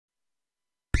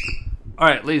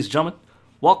Alright, ladies and gentlemen,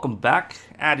 welcome back.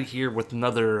 Addy here with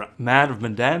another Man of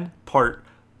Medan, part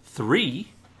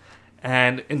 3.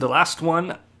 And in the last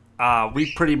one,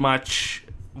 we pretty much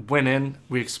went in,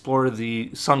 we explored the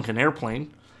sunken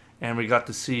airplane, and we got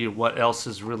to see what else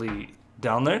is really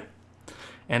down there.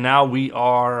 And now we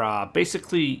are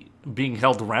basically being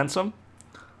held ransom.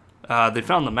 They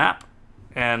found the map,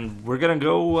 and we're gonna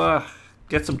go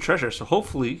get some treasure. So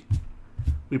hopefully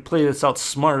we play this out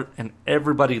smart and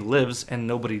everybody lives and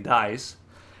nobody dies.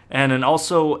 And then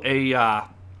also a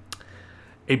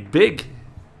big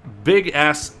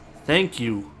ass thank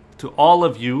you to all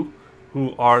of you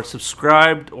who are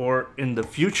subscribed or in the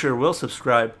future will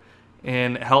subscribe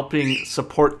in helping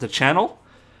support the channel.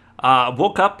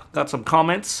 Woke up, got some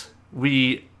comments.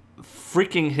 We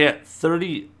freaking hit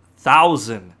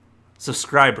 30,000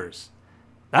 subscribers.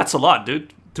 That's a lot,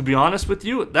 dude. To be honest with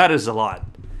you, that is a lot.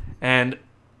 And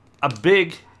a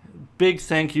big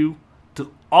thank you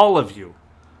to all of you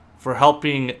for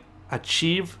helping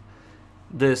achieve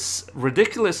this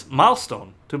ridiculous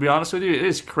milestone. To be honest with you, it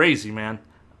is crazy, man.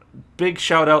 Big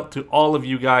shout out to all of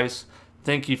you guys.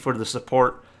 Thank you for the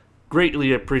support.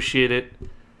 Greatly appreciate it.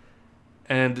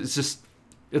 And it's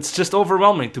just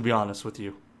overwhelming, to be honest with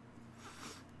you.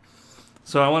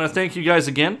 So I want to thank you guys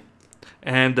again.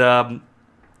 And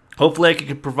hopefully I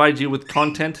can provide you with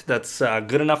content that's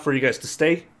good enough for you guys to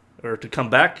stay or to come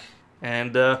back.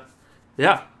 And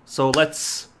yeah, so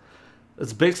let's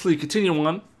basically continue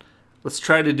on. Let's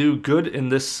try to do good in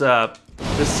this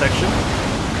this section.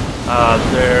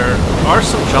 There are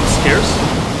some jump scares,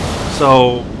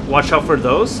 so watch out for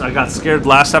those. I got scared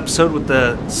last episode with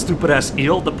the stupid ass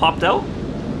eel that popped out.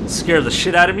 Scared the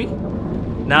shit out of me.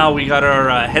 Now we got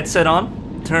our headset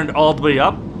on, turned all the way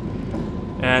up,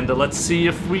 and let's see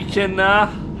if we can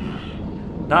not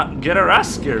get our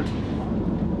ass scared.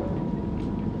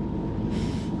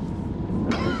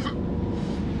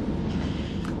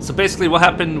 So basically what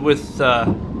happened with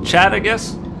Chad, I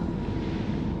guess,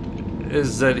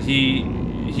 is that he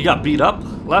got beat up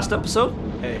last episode.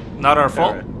 Hey. Not our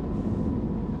fault. Garrett.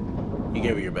 You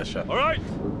gave it your best shot. All right.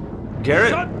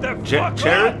 Garrett? Shut the fuck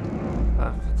Jared? up.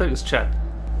 I think it's Chad.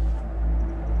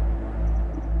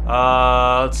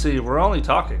 Let's see, we're only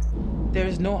talking.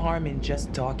 There's no harm in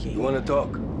just talking. You want to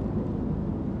talk?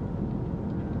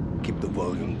 Keep the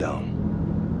volume down.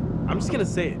 I'm just gonna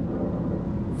say it.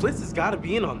 Fliss has got to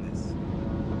be in on this.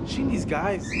 She and these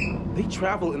guys, they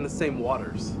travel in the same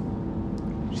waters.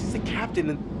 She's the captain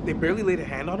and they barely laid a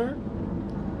hand on her?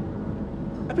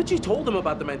 I bet you told them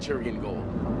about the Manchurian gold.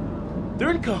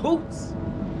 They're in cahoots.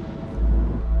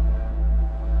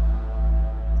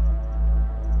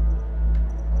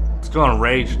 It's going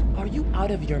raged. Are you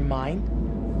out of your mind?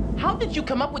 How did you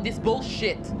come up with this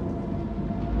bullshit?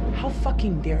 How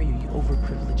fucking dare you, you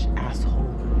overprivileged asshole?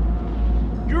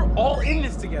 You're all in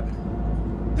this together.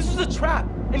 This was a trap,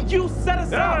 and you set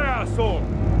us up. Yeah, asshole.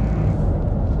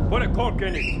 Put a cork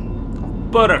in it.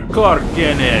 Put a cork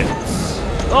in it.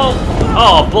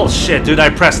 Oh, bullshit, dude. I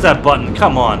pressed that button.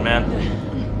 Come on, man.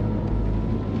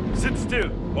 Sit still,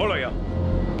 all of you.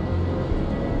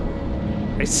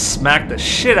 I smacked the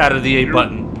shit out of the A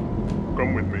button.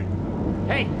 Come with me.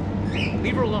 Hey,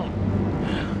 leave her alone.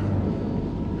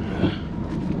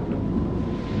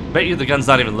 Bet you the gun's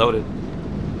not even loaded.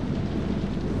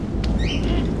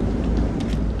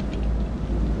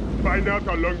 Find out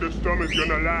how long the storm is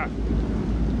gonna last.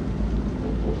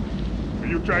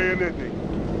 You try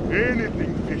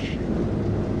anything fishy,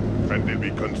 and there'll be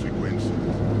consequences.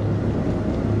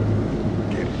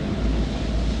 Get it?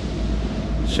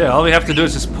 Shit, all we have to do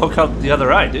is just poke out the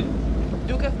other eye, dude.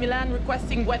 Duke of Milan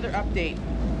requesting weather update.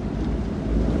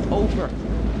 Over.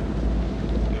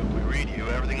 We read you.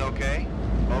 Everything okay?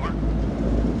 Over.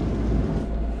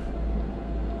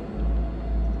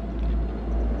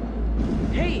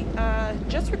 Hey,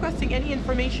 just requesting any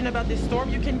information about this storm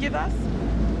you can give us?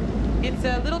 It's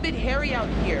a little bit hairy out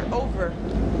here. Over.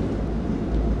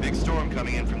 Big storm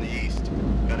coming in from the east.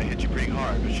 Gonna hit you pretty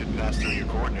hard, but should pass through your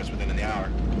coordinates within an hour.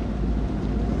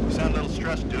 You sound a little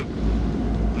stressed, Duke.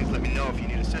 Please let me know if you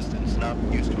need assistance. Not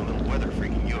used to a little weather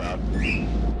freaking you out.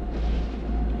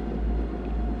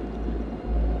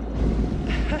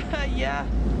 Yeah.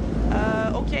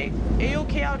 Okay.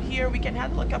 A-okay out here. We can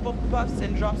handle a couple puffs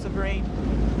and drops of rain.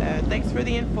 Thanks for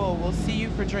the info. We'll see you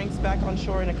for drinks back on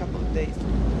shore in a couple of days.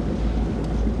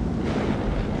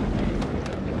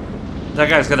 That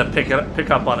guy's gonna pick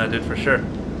up on it, dude, for sure.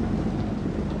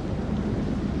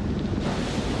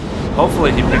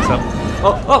 Hopefully he picks up.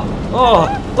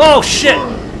 Oh shit!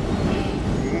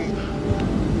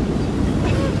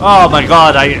 Oh my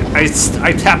god, I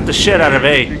tapped the shit out of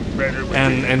A.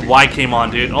 And Y came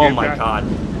on, dude. Oh my god.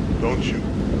 Don't you?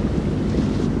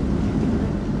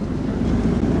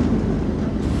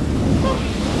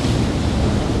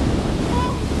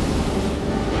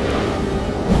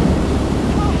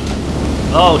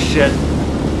 Oh shit.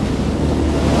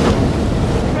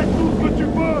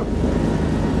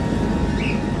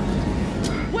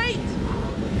 Wait!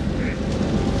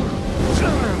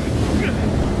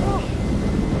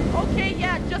 Okay,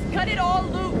 yeah, just cut it all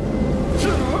loose.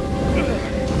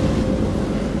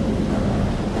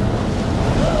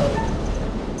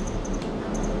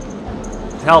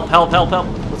 Help, help, help, help.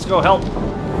 Let's go, help.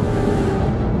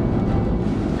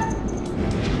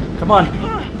 Come on,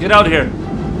 get out of here.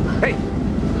 Hey!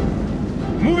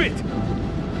 Move it!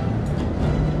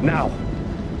 Now!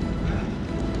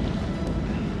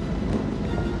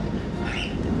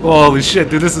 Holy shit,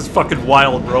 dude, this is fucking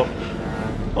wild, bro.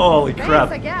 Holy crap.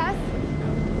 Thanks, I guess.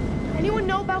 Anyone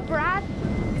know about Brad?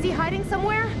 Is he hiding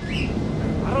somewhere?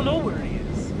 I don't know where he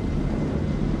is.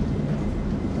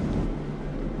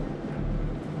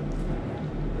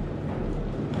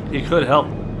 He could help.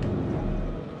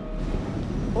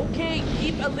 Okay,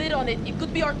 keep a lid on it. It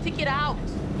could be our ticket out.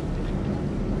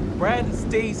 Brad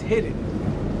stays hidden.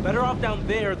 Better off down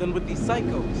there than with these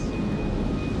psychos.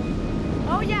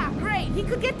 Oh yeah, great. He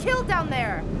could get killed down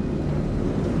there.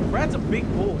 Brad's a big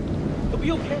boy. He'll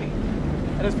be okay.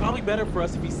 And it's probably better for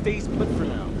us if he stays put for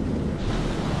now.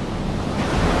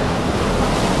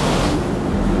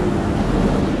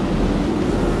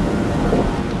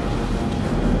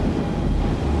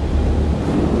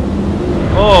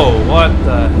 Oh, what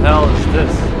the hell is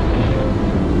this?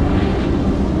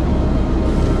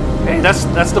 Hey,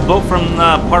 that's the boat from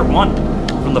part 1,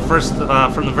 from the first,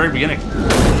 from the very beginning.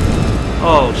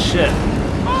 Oh shit!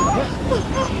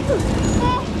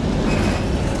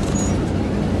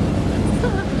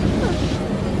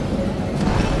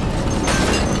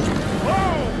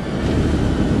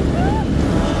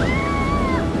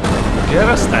 Get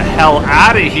us the hell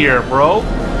out of here, bro!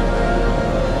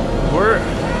 We're...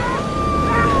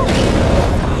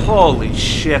 Holy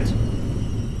shit.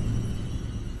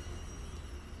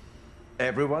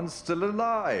 Everyone's still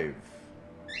alive.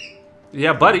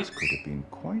 Yeah, buddy. This could have been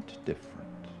quite different.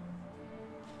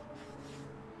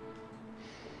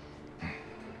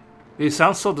 He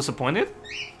sounds so disappointed.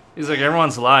 He's like,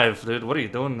 everyone's alive, dude. What are you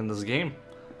doing in this game?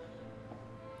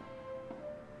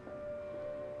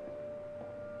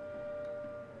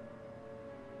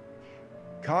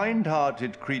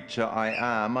 Kind-hearted creature I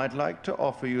am, I'd like to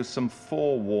offer you some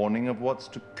forewarning of what's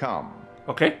to come.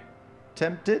 Okay.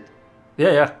 Tempted?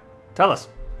 Yeah, yeah. Tell us.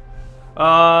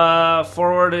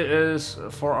 Forward is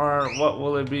for our. What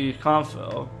will it be?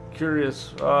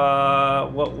 Curious.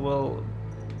 What will?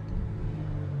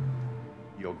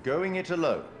 You're going it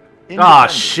alone. Ah,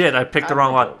 shit! I picked the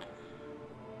wrong one.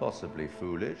 Possibly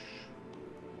foolish.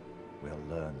 We'll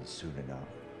learn soon enough.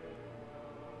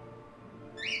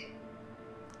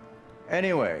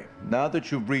 Anyway, now that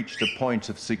you've reached a point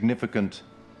of significant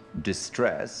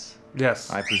distress, Yes.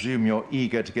 I presume you're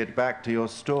eager to get back to your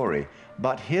story.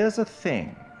 But here's a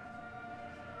thing.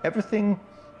 Everything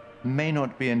may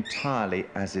not be entirely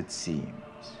as it seems.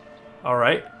 All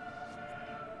right.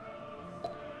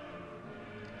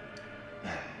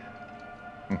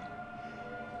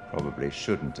 Probably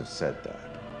shouldn't have said that.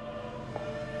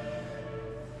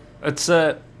 It's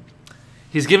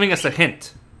he's giving us a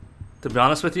hint. To be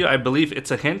honest with you, I believe it's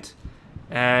a hint,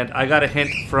 and I got a hint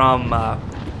from a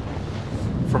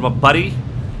buddy,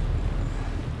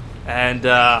 and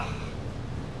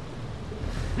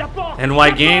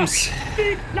NY Games.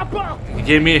 He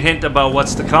gave me a hint about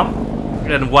what's to come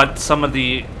and what some of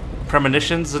the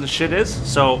premonitions and shit is.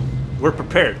 So we're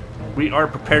prepared. We are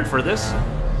prepared for this.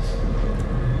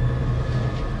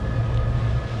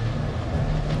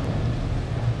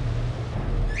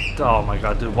 Oh my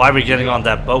god, dude, why are we getting on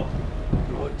that boat?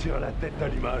 Retire la tête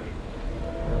d'animal.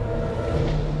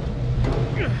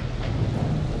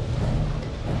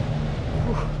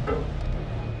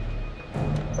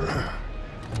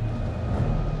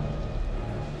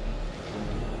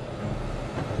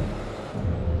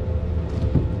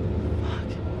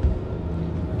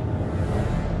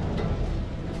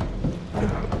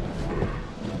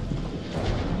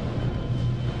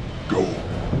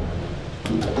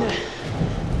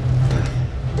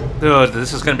 Dude,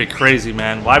 this is gonna be crazy,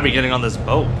 man. Why are we getting on this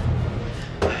boat?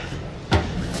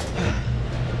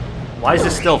 Why is it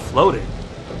still floating?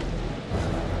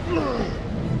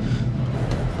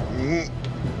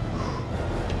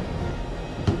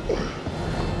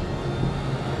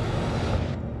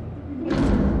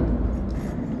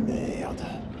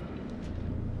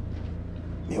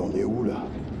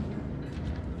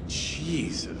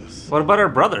 us. What about our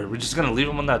brother? We're just gonna leave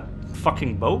him on that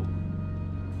fucking boat?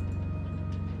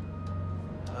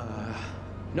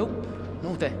 Nope.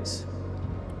 No thanks.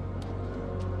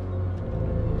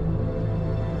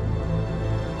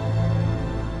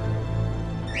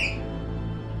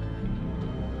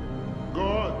 Go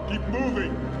on, keep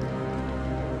moving.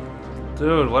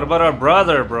 Dude, what about our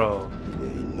brother, bro? Il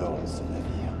est énorme ce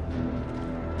navire.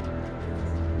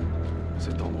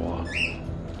 Cet endroit,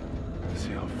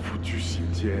 c'est un foutu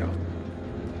cimetière.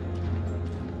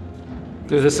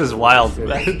 Dude, this is wild,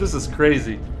 man. This is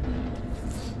crazy.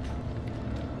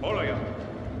 Oh les gars,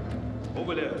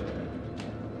 over there.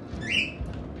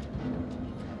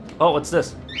 Oh, what's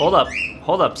this? Hold up.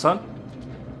 Hold up, son.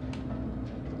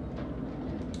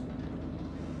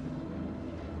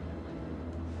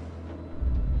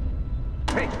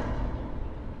 Hey,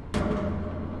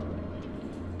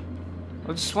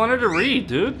 I just wanted to read,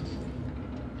 dude.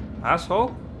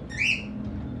 Asshole.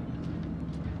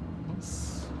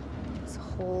 This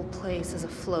whole place is a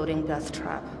floating death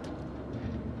trap.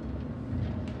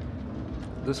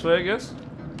 This way, I guess?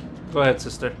 Go ahead,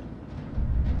 sister.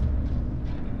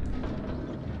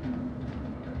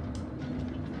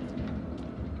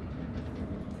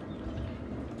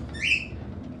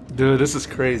 Dude, this is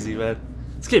crazy, man.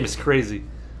 This game is crazy.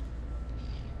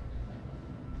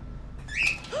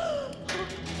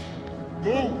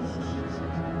 Move!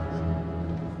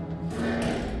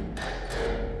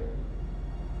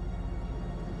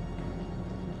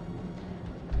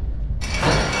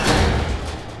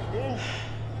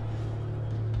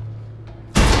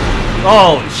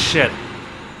 Holy shit.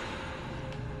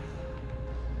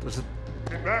 There's a...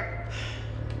 Get back!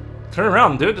 Turn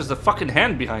around, dude. There's a fucking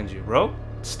hand behind you, bro.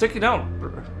 It's sticking out.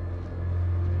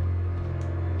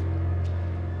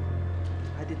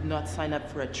 I did not sign up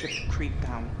for a trip to Creep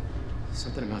Town.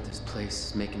 Something about this place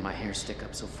is making my hair stick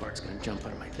up so far it's gonna jump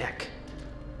out of my neck.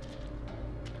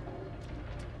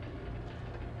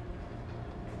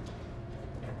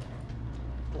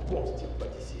 pourquoi on se tire pas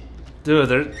d'ici?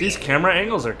 Dude, these camera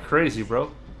angles are crazy,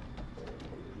 bro.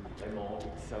 J'ai vraiment envie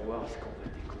de savoir ce qu'on va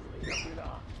découvrir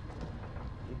là.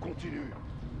 On continue.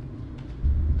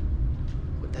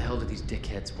 What the hell do these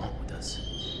dickheads want with us?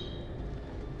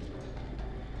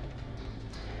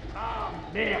 Ah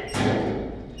merde!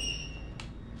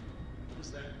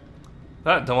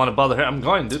 Don't want to bother her. I'm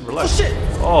going, dude. Relax. Oh, shit.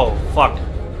 Oh, fuck.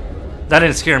 That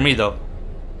didn't scare me, though.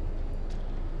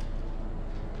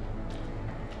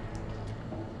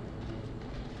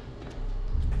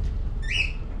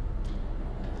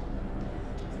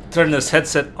 Turn this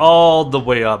headset all the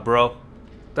way up, bro.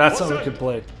 That's how we can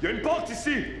play. Y'a une porte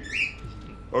ici!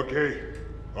 Okay,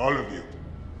 all of you,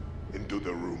 into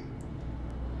the room.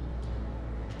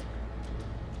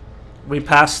 We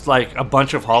passed like a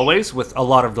bunch of hallways with a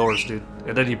lot of doors, dude.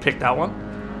 And then you picked that one.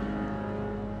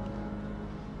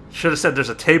 Should have said there's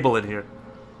a table in here.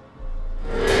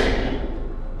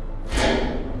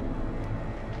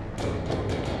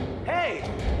 Hey!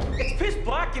 It's pitch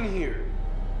black in here.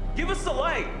 Give us the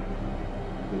light.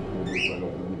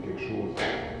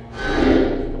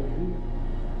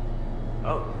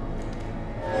 Oh.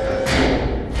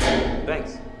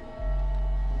 Thanks.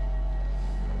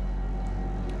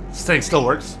 This thing still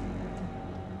works.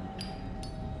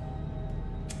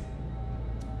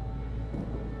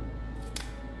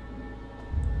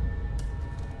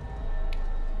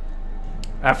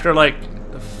 After like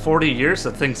 40 years,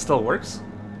 the thing still works?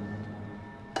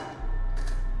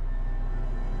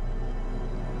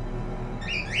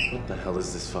 What the hell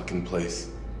is this fucking place?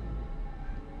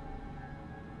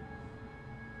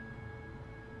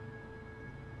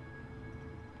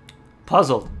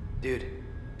 Puzzled. Dude,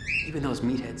 even those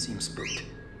meatheads seem spooked.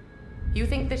 You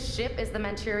think this ship is the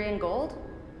Manchurian gold?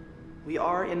 We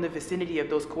are in the vicinity of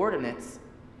those coordinates.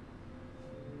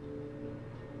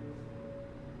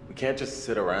 We can't just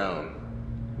sit around.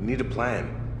 We need a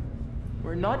plan.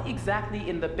 We're not exactly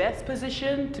in the best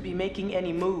position to be making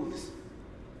any moves.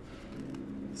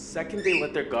 The second they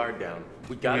let their guard down,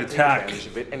 we gotta take attack. advantage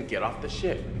of it and get off the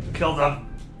ship. Kill them.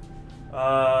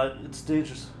 It's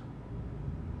dangerous.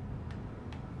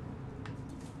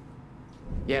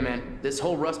 Yeah, man, this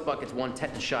whole rust bucket's one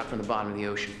tetanus shot from the bottom of the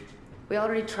ocean. We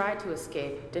already tried to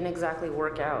escape. Didn't exactly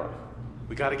work out.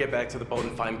 We gotta get back to the boat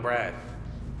and find Brad.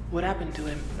 What happened to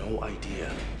him? No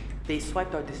idea. They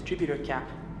swiped our distributor cap.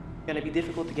 Gonna be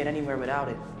difficult to get anywhere without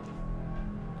it.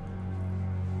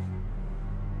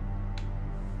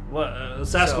 What?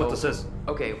 Let's ask what this So, is.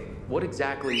 Okay, what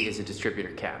exactly is a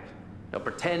distributor cap? Now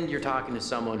pretend you're talking to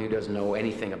someone who doesn't know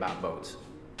anything about boats.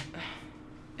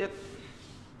 It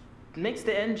makes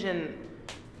the engine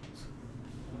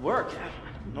work.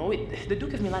 No, the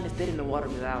Duke of Milan is dead in the water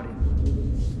without it.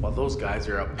 While those guys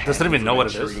are up Doesn't even know what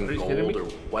it is. panicking Are you kidding gold me? or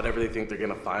whatever they think they're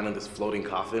gonna find on this floating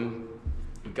coffin,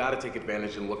 we gotta take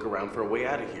advantage and look around for a way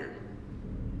out of here.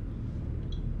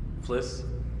 Fliss,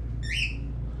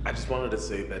 I just wanted to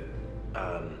say that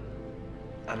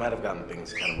I might have gotten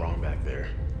things kind of wrong back there.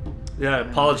 Yeah, I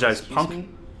apologize, Excuse punk. me?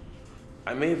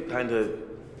 I may have kind of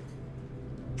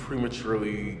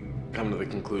prematurely come to the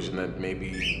conclusion that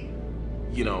maybe,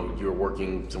 you know, you're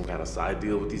working some kind of side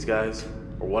deal with these guys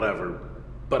or whatever.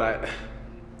 But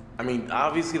I mean,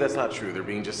 obviously that's not true. They're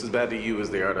being just as bad to you as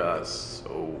they are to us.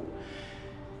 So,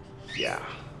 yeah.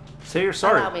 Say you're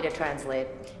sorry. Allow me to translate.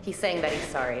 He's saying that he's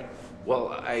sorry.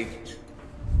 Well,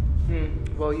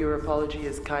 Well, your apology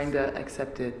is kinda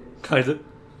accepted. Kinda.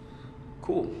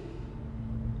 cool.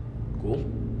 Cool.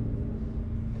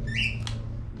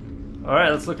 All right,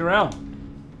 let's look around.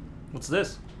 What's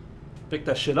this? Pick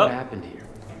that shit What up. happened here?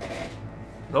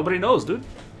 Nobody knows, dude.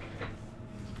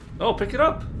 Oh, pick it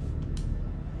up.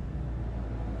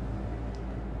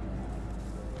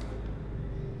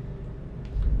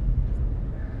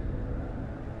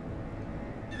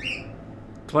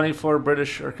 "24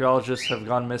 British archaeologists have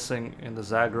gone missing in the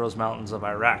Zagros Mountains of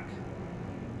Iraq."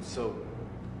 So,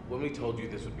 when we told you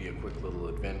this would be a quick little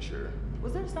adventure,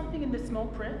 Was there something in the small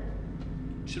print?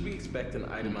 should we expect an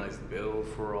itemized bill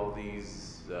for all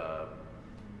these,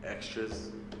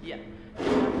 extras? Yeah.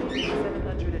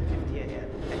 750 a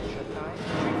head. Extra time,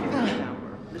 350 an hour.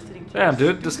 Listening to Damn,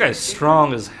 dude, this guy's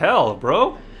strong as hell,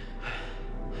 bro.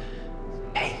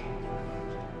 Hey,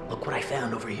 look what I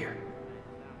found over here.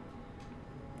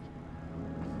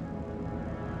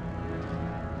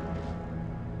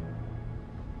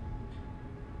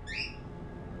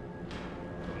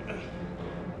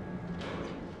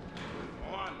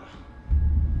 On.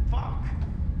 Fuck.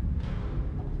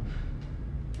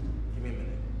 Give me a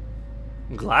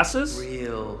minute. Glasses?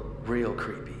 Real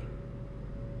creepy.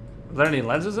 Are there any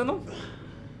lenses in them?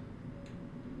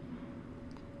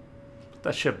 Put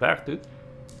that shit back, dude.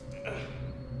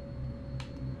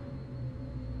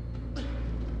 What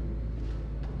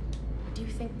do you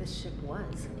think this ship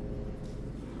was?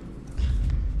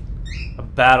 A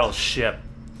battleship.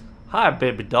 Hi,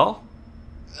 baby doll.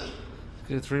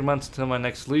 Okay, 3 months till my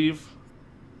next leave.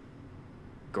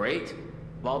 Great.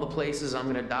 Of all the places I'm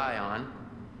gonna die on.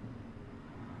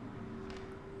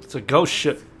 It's a ghost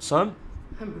ship, son.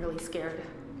 I'm really scared.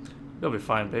 You'll be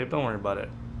fine, babe. Don't worry about it.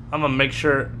 I'm gonna make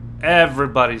sure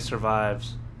everybody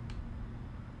survives.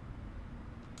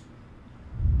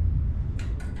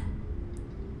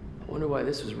 I wonder why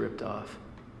this was ripped off.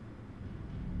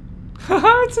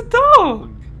 Haha, it's a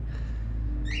dog.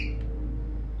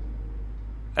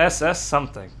 SS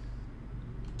something.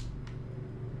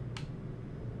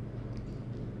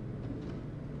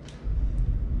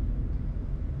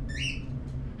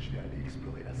 Je vais aller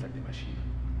explorer la salle des machines.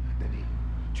 Danny,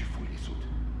 tu fouilles les soutes.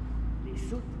 Les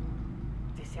soutes?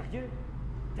 T'es sérieux?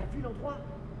 T'as vu l'endroit?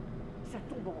 Ça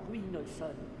tombe en ruine,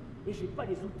 Olson. Et j'ai pas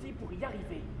les outils pour y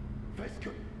arriver. Fais ce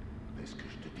que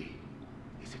je te dis.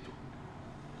 Et c'est tout.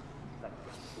 Va te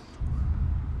faire foutre.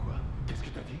 Quoi? Qu'est-ce que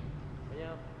t'as dit?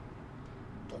 Rien.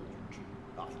 Ton du cul.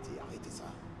 Arrêtez ça.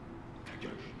 Ta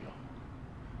gueule, Junior.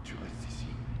 Tu restes ici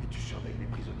et tu surveilles les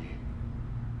prisonniers.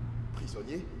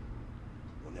 Prisonnier?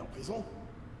 On est en prison?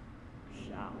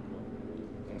 Charme.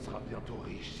 On sera bientôt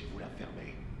riche si vous la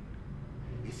fermez.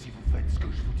 Et si vous faites ce que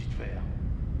je vous dis de faire.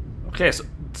 Okay,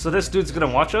 so this dude's gonna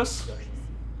watch us.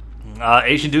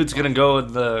 Asian dude's gonna go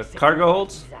in the cargo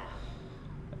holds.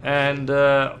 And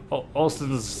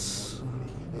Olson's...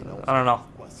 I don't know.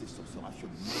 Coincé sur ce rafio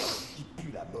de merde qui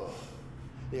pue la mort.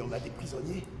 Et on a des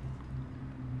prisonniers?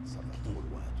 Ça va trop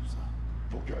loin tout ça.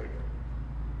 Vos gueules.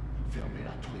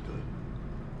 Fermez-la tous les deux.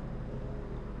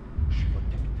 Je suis votre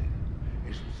capitaine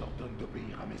et je vous ordonne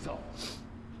d'obéir à mes ordres.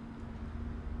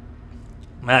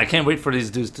 Man, I can't wait for these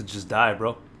dudes to just die,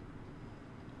 bro.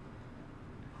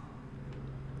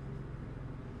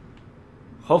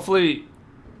 Hopefully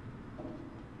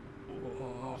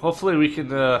we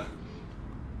can, oh,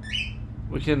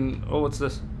 what's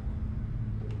this?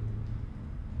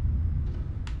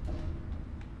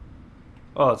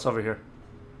 Oh, it's over here.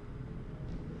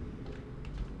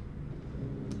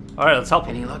 Alright, let's help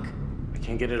him. Any luck? I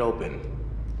can't get it open.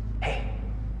 Hey,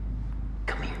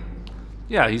 come here.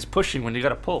 Yeah, he's pushing when you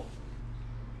gotta pull.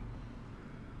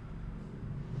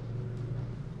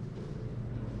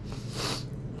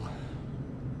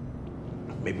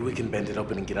 Maybe we can bend it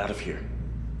open and get out of here.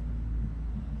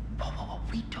 Whoa,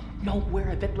 we don't know where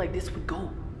an event like this would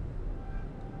go.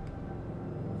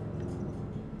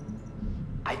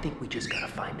 I think we just gotta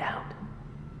find out.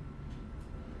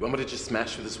 You want me to just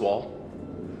smash through this wall?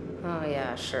 Oh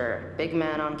yeah, sure. Big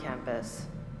man on campus.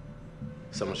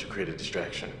 Someone should create a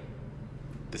distraction.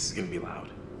 This is gonna be loud.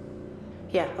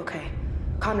 Yeah, okay.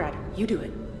 Conrad, you do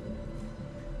it.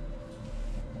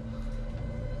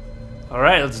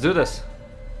 Alright, let's do this.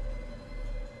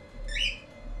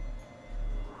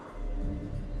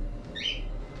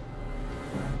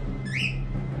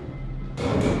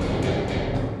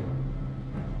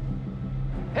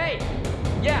 Hey!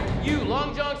 Yeah, you,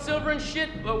 Long John Silver and shit,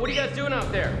 what are you guys doing out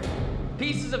there?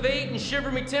 Pieces of 8 and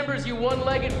shiver me timbers, you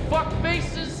one-legged fuck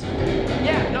faces?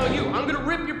 Yeah, no, you. I'm gonna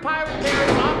rip your pirate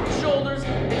parents off your shoulders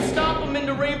and stomp them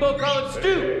into rainbow-colored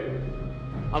stew.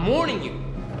 I'm warning you.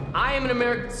 I am an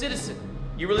American citizen.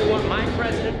 You really want my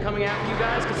president coming after you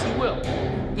guys? Because he will.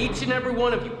 Each and every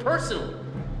one of you, personally.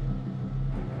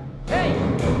 Hey,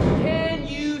 can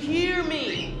you hear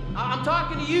me? I'm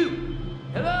talking to you.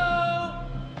 Hello?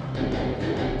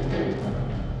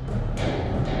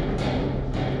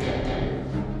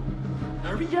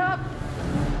 Hurry up!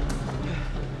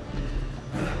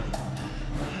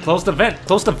 Close the vent.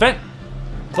 Close the vent.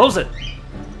 Close it.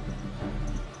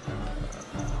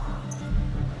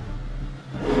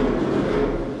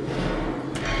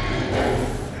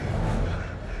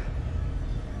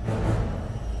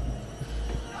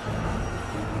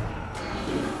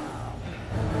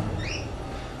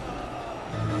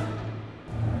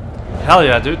 Hell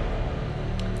yeah, dude.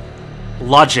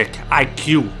 Logic,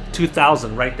 IQ,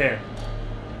 2000 right there.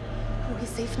 Are we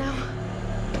safe now?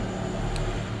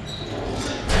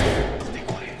 Stay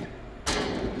quiet.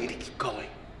 We need to keep going.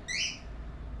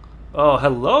 Oh,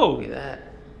 hello. Look at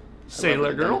that.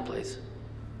 Sailor girl. Place.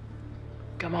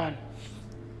 Come on.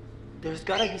 There's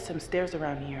gotta be some stairs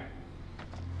around here.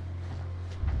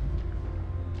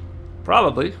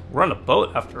 Probably. We're on a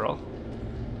boat after all.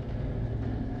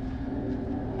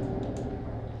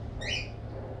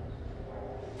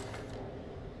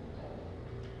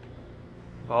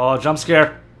 Oh, jump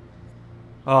scare.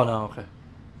 Oh, no, okay.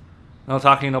 No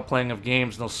talking, no playing of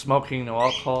games, no smoking, no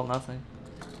alcohol, nothing.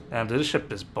 Damn, dude, this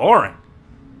ship is boring.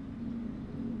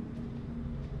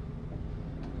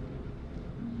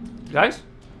 Guys?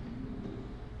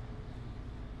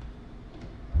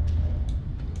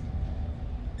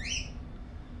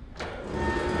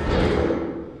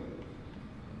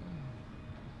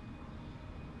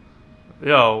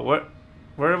 Yo, where'd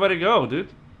everybody go, dude?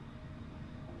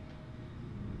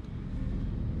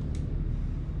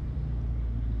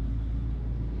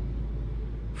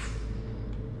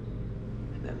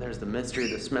 And then there's the mystery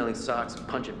of the smelling socks and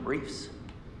pungent briefs.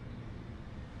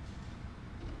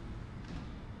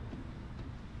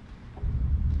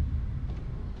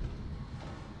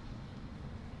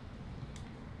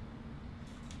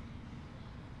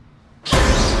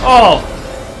 Oh!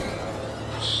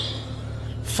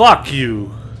 Fuck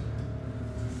you.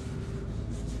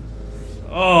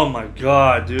 Oh my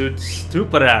god, dude.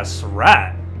 Stupid ass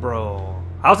rat, bro.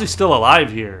 How's he still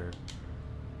alive here?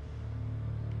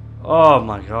 Oh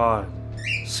my god.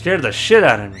 Scared the shit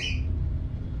out of me.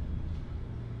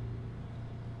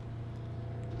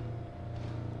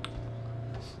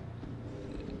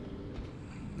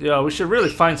 Yo, we should really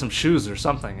find some shoes or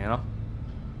something, you know?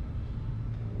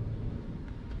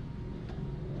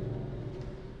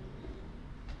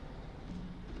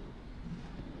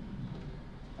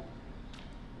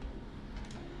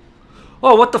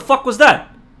 Oh, what the fuck was that?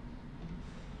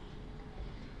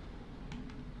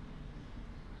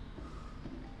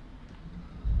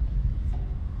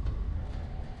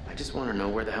 I just want to know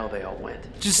where the hell they all went.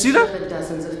 Did you see that? There were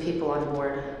dozens of people on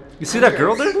board. You see that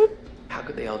girl there, dude? How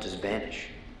could they all just vanish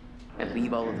and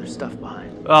leave all of their stuff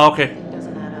behind? Oh, okay. It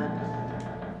doesn't add up.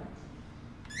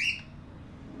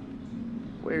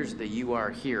 Where's the "you are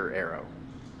here" arrow?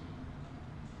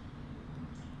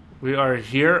 We are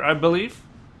here, I believe.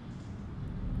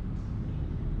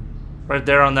 Right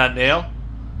there on that nail.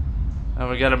 And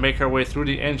we gotta make our way through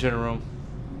the engine room.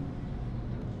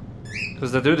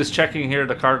 Because the dude is checking here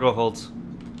the cargo holds.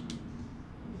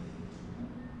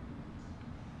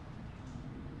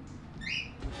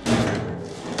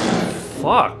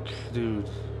 Fuck, dude.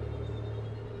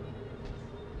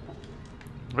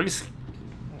 Why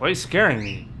are you scaring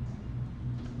me?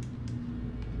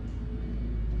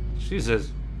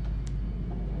 Jesus.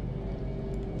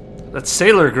 That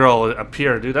sailor girl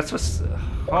appeared, dude. That's what's...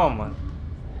 oh, my...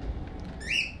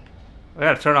 I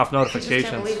gotta turn off I just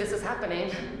notifications. can't believe this is happening.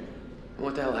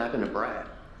 What the hell happened to Brad?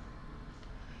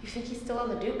 You think he's still on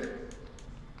the Duke?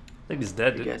 I think he's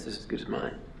dead, Your dude. guess is as good as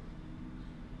mine.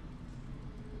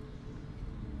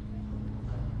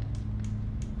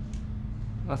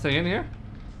 Nothing in here?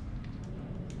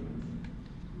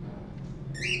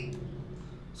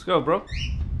 Let's go, bro.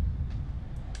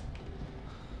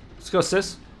 Let's go,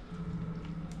 sis.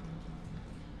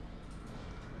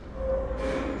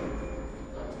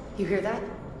 You hear that?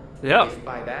 Yeah. If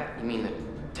by that you mean the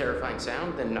terrifying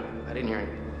sound, then no, I didn't hear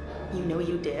anything. You know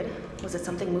you did? Was it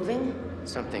something moving?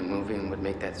 Something moving would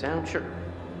make that sound? Sure.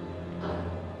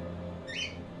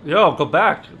 Yo, go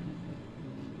back.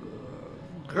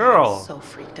 Girl. So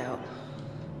freaked out.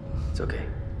 It's okay.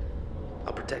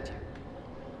 I'll protect you.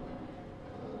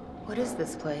 What is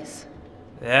this place?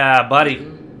 Yeah, buddy.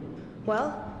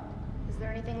 Well, is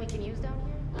there anything we can use down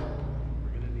here?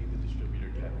 We're gonna need the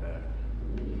distributor cat back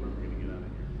before we're gonna get out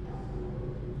of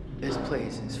here. This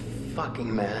place is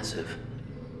fucking massive.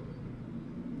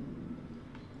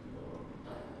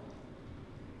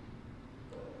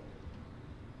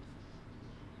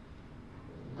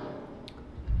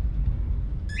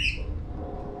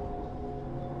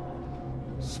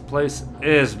 This place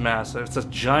is massive. It's a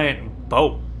giant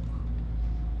boat.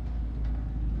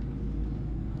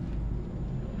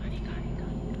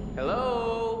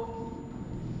 Hello?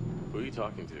 Who are you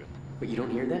talking to? But you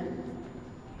don't hear that?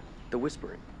 The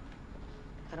whispering.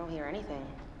 I don't hear anything.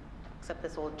 Except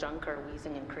this old junker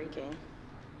wheezing and creaking.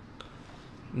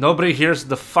 Nobody hears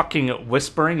the fucking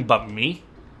whispering but me?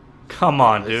 Come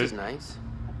on, This dude. is nice.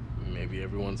 Maybe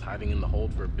everyone's hiding in the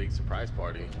hold for a big surprise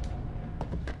party.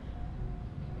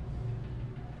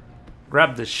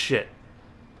 Grab this shit.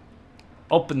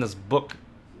 Open this book.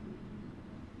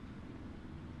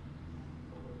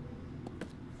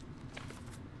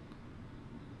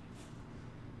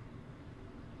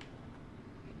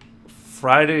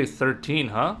 Friday 13,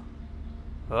 huh?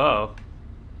 Oh.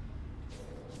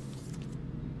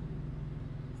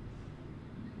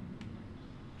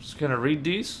 Just gonna read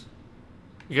these.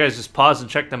 You guys just pause and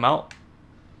check them out.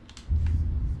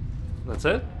 That's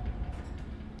it?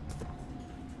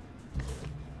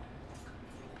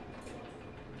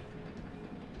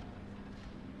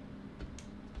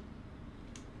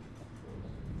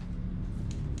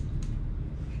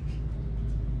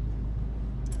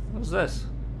 What's this?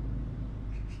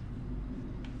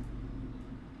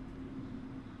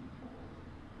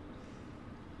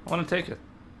 I want to take it.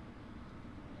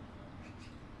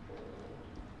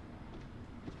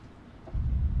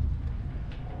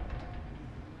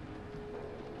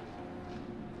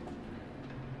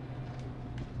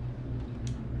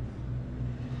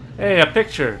 Hey, a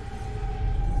picture.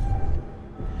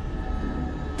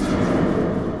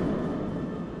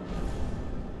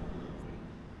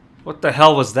 What the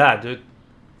hell was that, dude?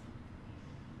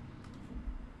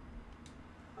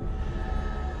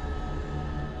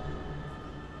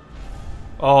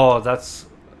 Oh, that's...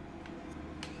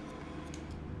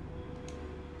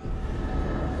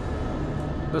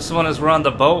 This one is we're on the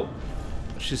boat.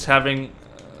 She's having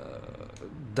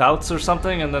doubts or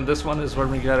something, and then this one is where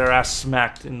we get our ass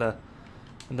smacked in the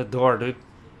door, dude.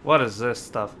 What is this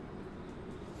stuff?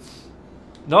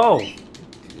 No,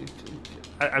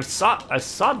 I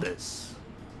saw this.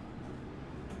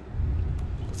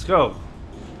 Let's go.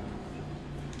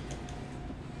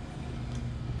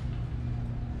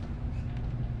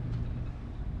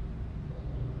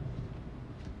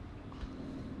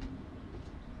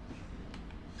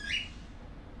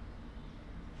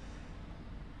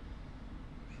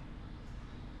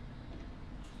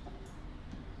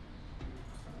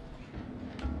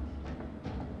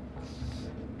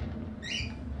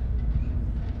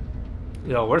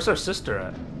 Yo, where's our sister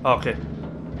at? Oh, okay.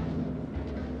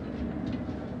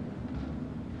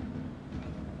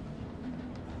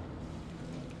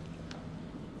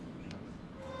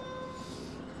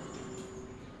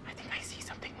 I think I see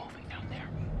something moving down there.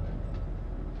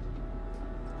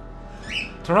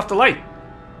 Turn off the light.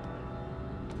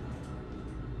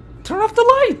 Turn off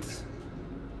the light.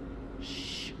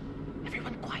 Shh.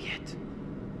 Everyone quiet.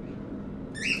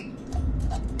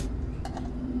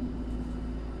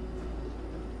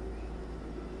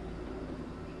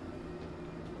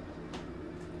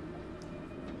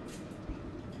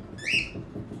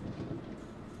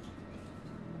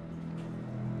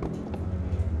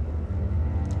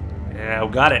 Yeah,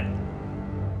 we got it.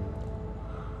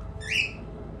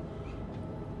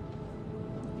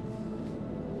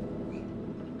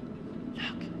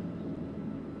 Look.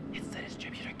 It's the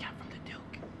distributor cap from the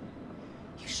Duke.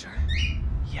 You sure?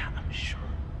 Yeah, I'm sure.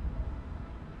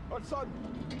 Hudson!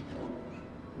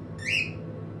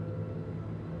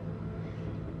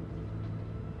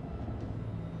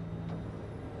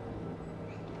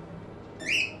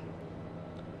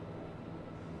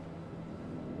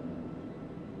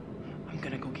 I'm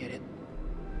gonna go get it.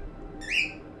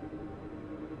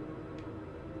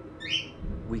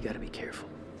 We gotta be careful.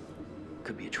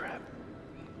 Could be a trap.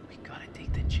 We gotta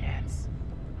take the chance.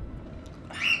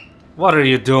 What are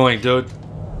you doing, dude?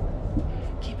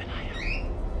 Keep an eye out.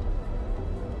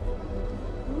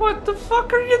 What the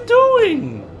fuck are you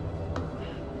doing?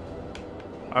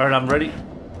 Alright, I'm ready.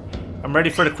 I'm ready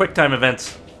for the quick time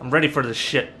events. I'm ready for this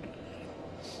shit.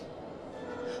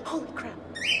 Holy crap.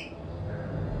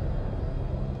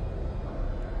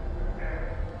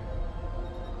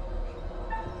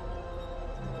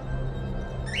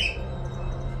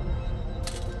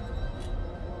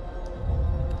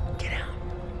 Get out.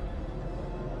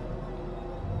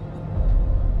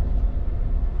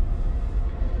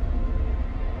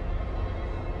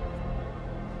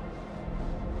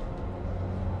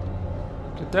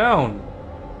 Get down.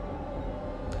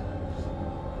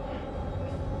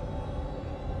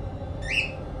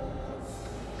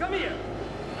 Come here.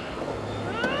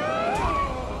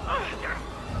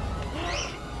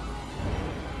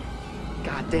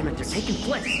 God damn it, they're taking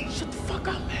Fliss. Shut the fuck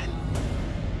up, man.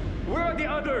 Where are the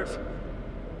others?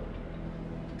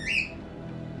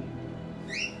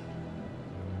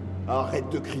 Arrête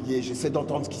de crier, j'essaie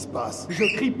d'entendre ce qui se passe. Je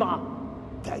crie pas.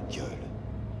 Ta gueule.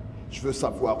 Je veux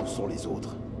savoir où sont les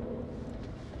autres.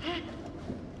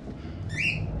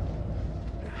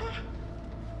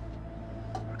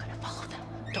 We're gonna follow them.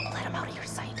 Don't let them out of your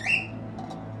sight.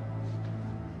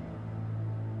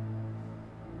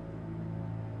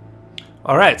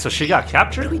 Alright, so she got What are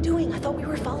captured? we doing? I thought we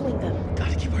were following them.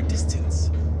 Gotta keep our distance.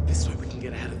 This way we can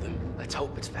get ahead of them. Let's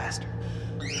hope it's faster.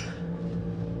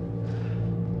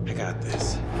 I got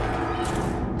this.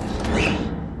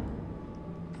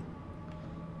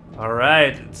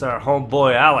 Alright, it's our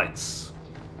homeboy Alex.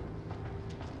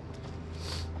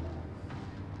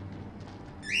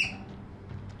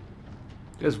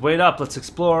 Guys, wait up. Let's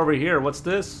explore over here. What's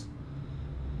this?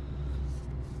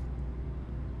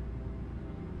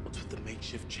 What's with the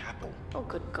makeshift chapel? Oh,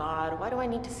 good God. Why do I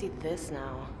need to see this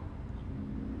now?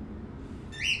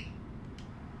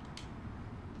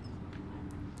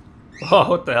 Oh,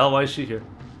 what the hell? Why is she here?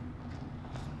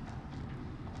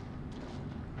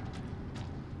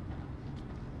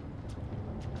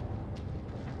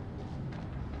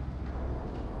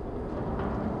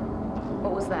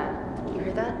 What was that? You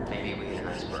heard that? Maybe we get an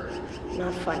iceberg.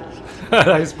 Not funny.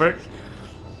 Iceberg.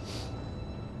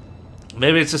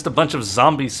 Maybe it's just a bunch of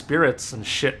zombie spirits and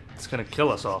shit. It's gonna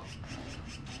kill us all.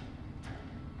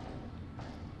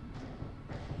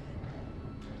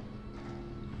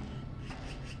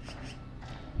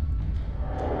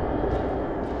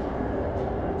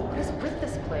 What is with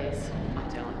this place? I'm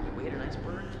telling you, we get an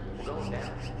iceberg, we're going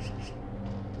down.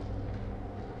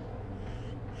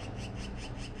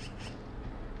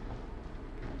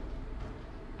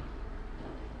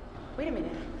 Wait a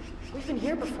minute. We've been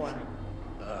here before.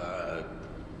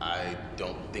 I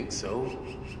don't think so.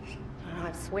 Oh,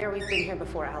 I swear we've been here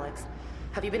before, Alex.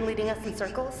 Have you been leading us in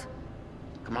circles?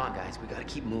 Come on, guys, we gotta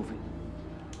keep moving.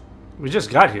 We just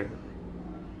got here.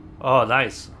 Oh,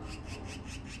 nice.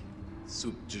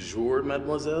 Soup du jour,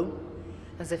 mademoiselle?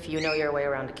 As if you know your way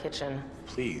around a kitchen.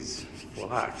 Please,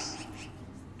 relax.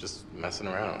 Just messing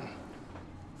around.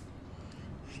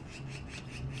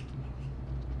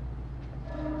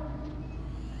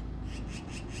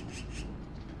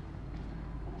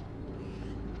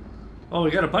 Oh,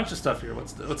 we got a bunch of stuff here.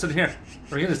 What's in here?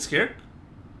 Are we getting scared?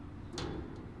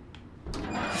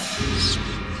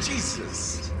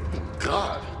 Jesus.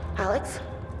 God. Alex?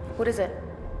 What is it?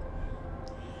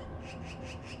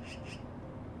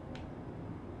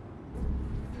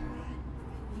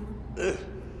 Ugh.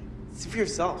 See for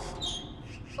yourself.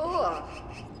 Ugh.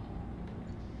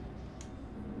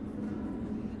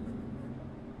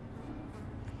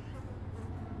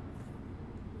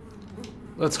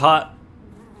 That's hot.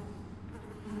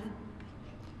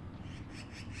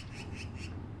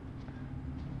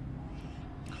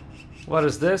 What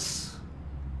is this?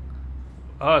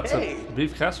 Oh, it's Hey. a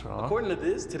beef casserole. Huh? According to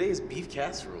this, today is beef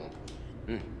casserole.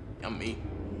 Yummy.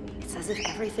 It's as if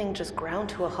everything just ground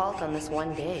to a halt on this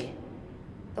one day.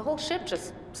 The whole ship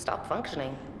just stopped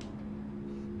functioning.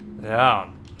 Yeah,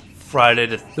 on Friday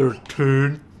the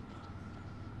 13th.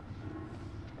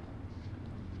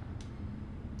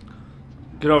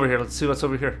 Get over here. Let's see what's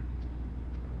over here.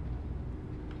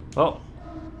 Oh.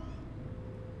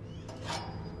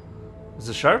 Is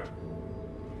it sharp?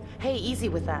 Hey, easy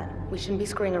with that. We shouldn't be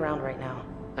screwing around right now.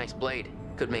 Nice blade.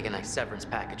 Could make a nice severance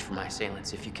package for my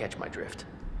assailants if you catch my drift.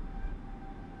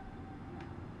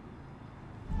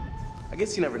 I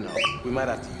guess you never know. We might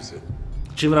have to use it.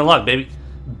 Achievement unlocked, baby.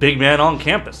 Big man on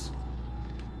campus.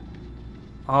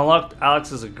 Unlocked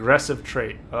Alex's aggressive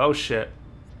trait. Oh shit.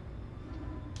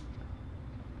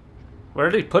 Where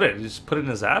did he put it? He just put it in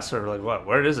his ass or like what?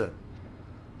 Where is it?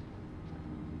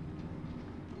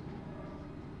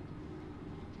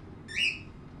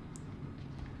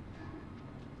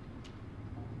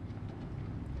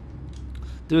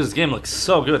 Dude, this game looks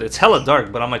so good. It's hella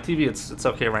dark, but on my TV it's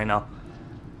okay right now.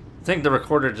 I think the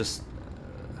recorder just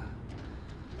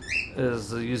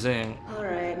is using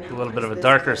a little bit of a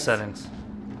darker settings.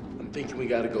 I'm thinking we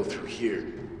gotta go through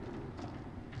here.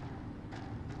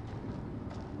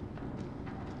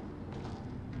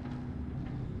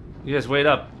 You guys wait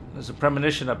up. There's a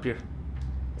premonition up here.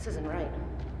 This isn't right.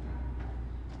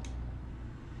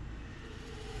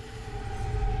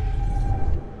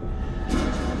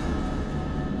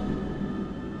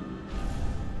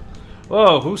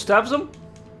 Whoa, who stabs him?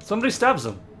 Somebody stabs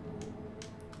him.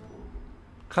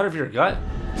 Cut of your gut?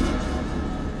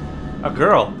 A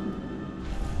girl.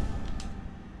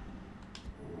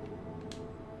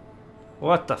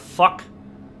 What the fuck?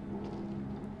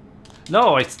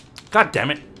 No, God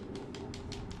damn it.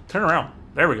 Turn around.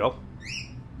 There we go.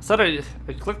 I thought I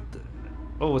clicked.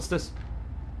 Oh, what's this?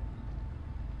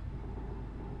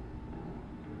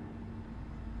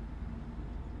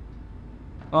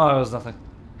 Oh, it was nothing.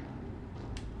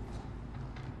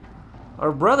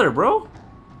 Our brother, bro.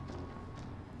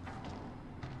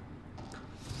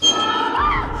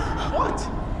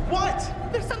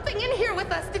 What? There's something in here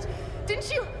with us.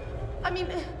 Didn't you? I mean,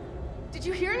 did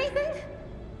you hear anything?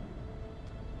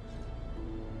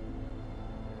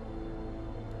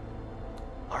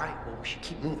 All right, well, we should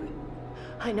keep moving.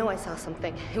 I know I saw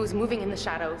something. It was moving in the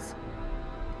shadows.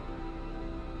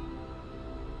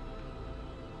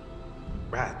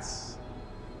 Rats.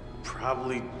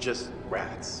 Probably just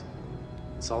rats.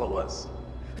 That's all it was.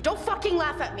 Don't fucking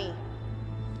laugh at me.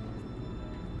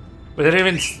 We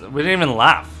didn't even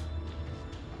laugh.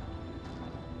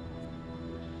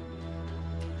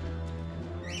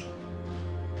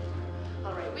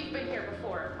 All right, we've been here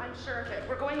before. I'm sure of it.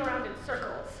 We're going around in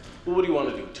circles. Well, what do you want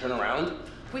to do? Turn around?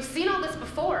 We've seen all this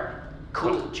before.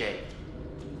 Cool, Jay.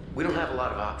 We don't have a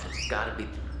lot of options. It's gotta be...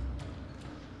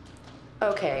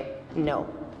 Okay, no.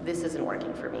 This isn't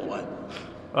working for me. What?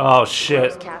 Oh,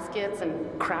 shit. Gross caskets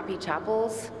and crappy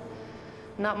chapels.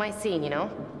 Not my scene, you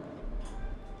know?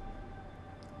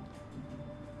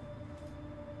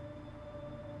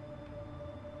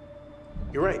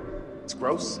 You're right. It's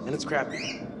gross and it's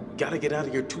crappy. Gotta get out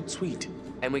of here toot sweet.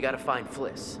 And we gotta find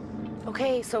Fliss.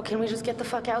 Okay, so can we just get the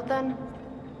fuck out then?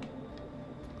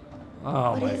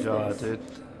 Oh What my is god, this? dude.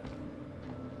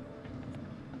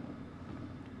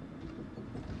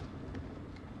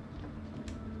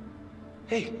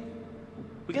 Hey,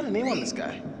 we got a name on this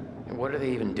guy. And what are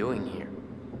they even doing here?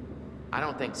 I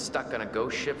don't think stuck on a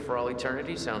ghost ship for all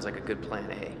eternity sounds like a good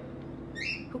plan A.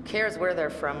 Who cares where they're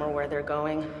from or where they're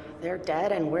going? They're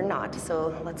dead and we're not,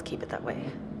 so let's keep it that way.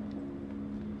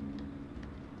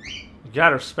 You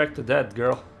gotta respect the dead,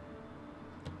 girl.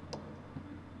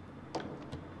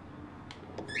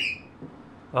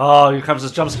 Oh, here comes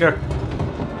this jump scare.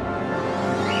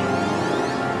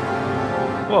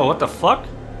 Whoa, what the fuck?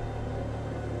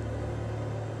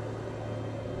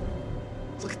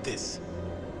 Look at this.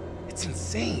 It's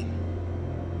insane.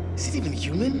 Is it even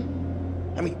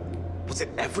human? I mean, was it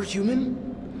ever human?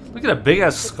 Look at that big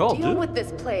ass skull, Deal dude. with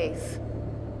this place.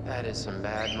 That is some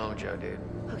bad mojo, dude.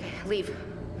 Okay, leave.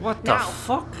 What Now. the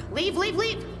fuck? Leave, leave,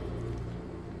 leave!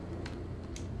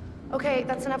 Okay,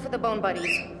 that's enough with the bone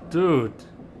buddies. Dude,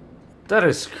 that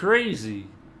is crazy.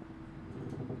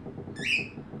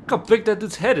 Look how big that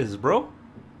dude's head is, bro.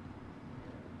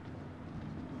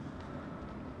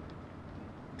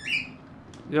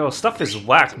 Yo, stuff is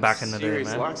whack back in the day, Serious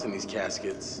man. locks in these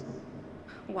caskets.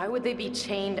 Why would they be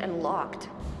chained and locked?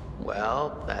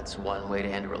 Well, that's one way to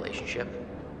end a relationship.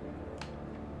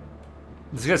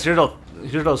 Did you guys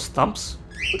hear those thumps?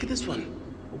 Look at this one.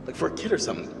 Like for a kid or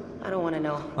something. I don't want to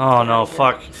know. Oh no,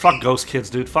 fuck ghost kids,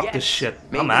 dude. Fuck this shit.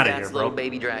 Maybe I'm out of that's here, bro. little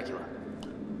baby Dracula.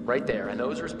 Right there, and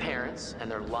those are his parents,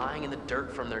 and they're lying in the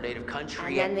dirt from their native country.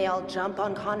 And then they all jump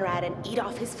on Conrad and eat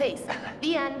off his face.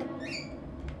 The end.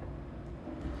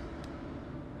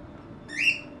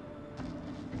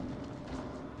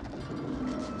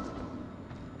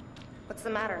 What's the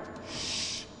matter?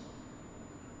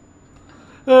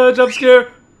 Jump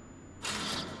scare.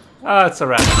 Ah, it's a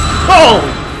rat.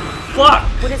 Holy fuck!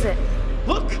 What is it?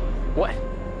 Look! What?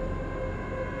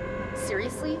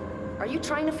 Seriously? Are you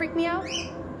trying to freak me out?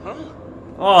 Huh?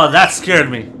 Oh, that scared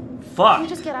me. Can Fuck. you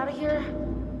just get out of here?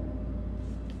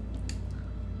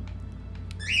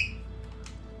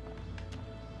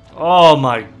 Oh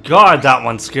my god, that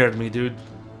one scared me, dude.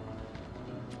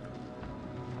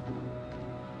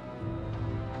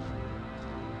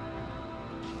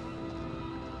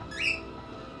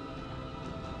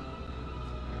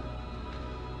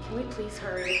 Can we please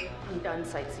hurry? I'm done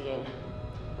sightseeing.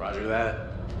 Roger that.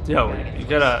 Yo, you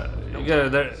gotta,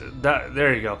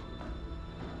 there you go.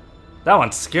 That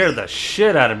one scared the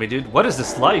shit out of me, dude. What is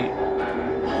this light?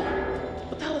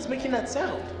 What the hell is making that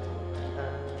sound?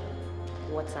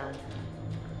 What sound?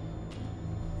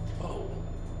 Oh.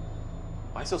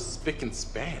 Why so spick and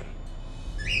span?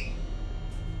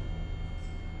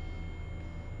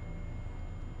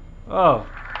 Oh.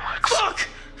 Fuck!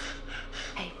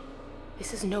 Hey,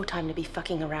 this is no time to be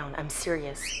fucking around. I'm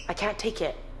serious. I can't take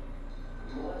it.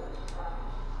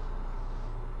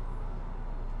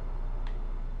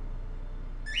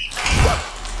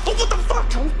 Oh, what the fuck?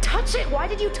 Don't touch it! Why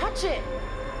did you touch it?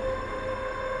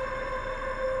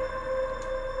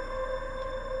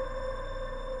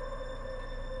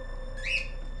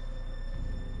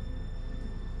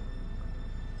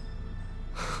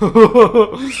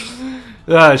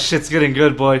 Ah, shit's getting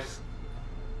good, boys.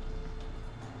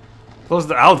 Close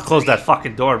the. I would close that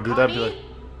fucking door, dude. That'd be like.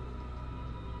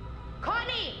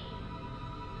 Connie!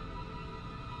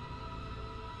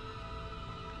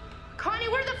 Connie,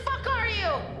 where the fuck are you?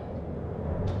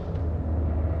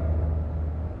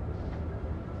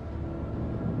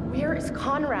 Where is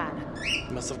Conrad?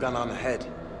 He must have gone on ahead.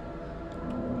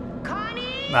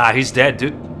 Connie! Nah, he's dead,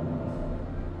 dude.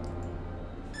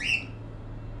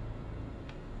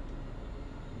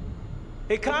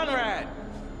 Hey, Conrad!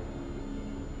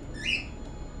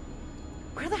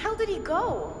 Where the hell did he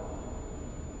go?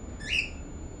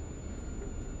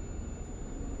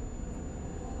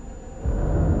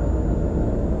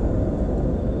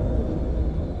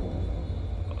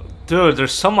 Dude,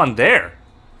 there's someone there.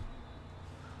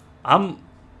 Hey,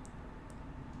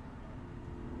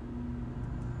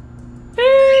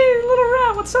 little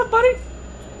rat, what's up, buddy?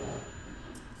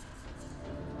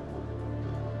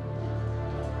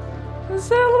 Is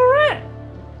that a little rat?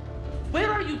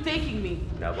 Where are you taking me?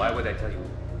 Now, why would I tell you?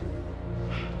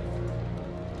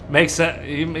 Makes sense.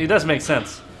 He does make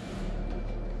sense.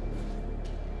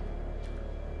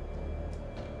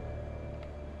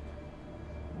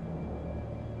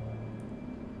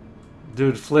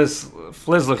 Dude,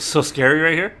 Fliss looks so scary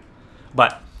right here.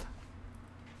 But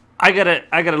I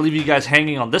gotta leave you guys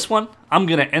hanging on this one. I'm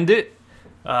gonna end it.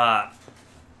 Oh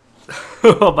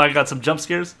my god, some jump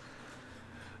scares.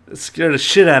 It scared the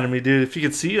shit out of me, dude. If you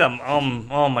could see,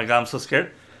 oh my god, I'm so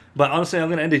scared. But honestly, I'm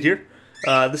gonna end it here.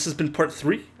 This has been part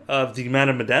 3 of the Man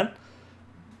of Medan.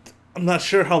 I'm not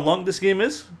sure how long this game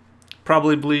is.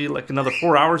 Probably like another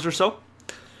 4 hours or so.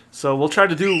 So we'll try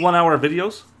to do 1 hour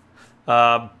videos.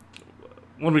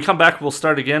 When we come back, we'll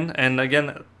start again. And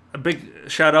again, a big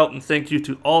shout out and thank you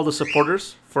to all the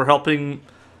supporters for helping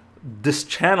this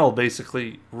channel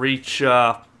basically reach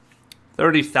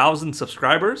 30,000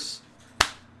 subscribers.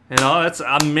 You know, that's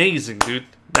amazing, dude.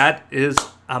 That is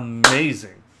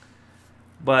amazing.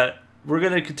 But we're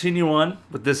going to continue on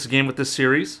with this game, with this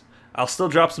series. I'll still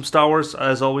drop some Star Wars,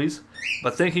 as always.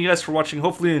 But thank you guys for watching.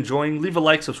 Hopefully you're enjoying. Leave a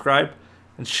like, subscribe,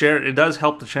 and share. It does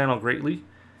help the channel greatly.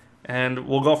 And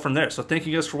we'll go from there. So thank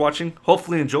you guys for watching.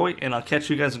 Hopefully enjoy, and I'll catch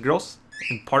you guys and girls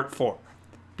in part 4.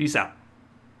 Peace out.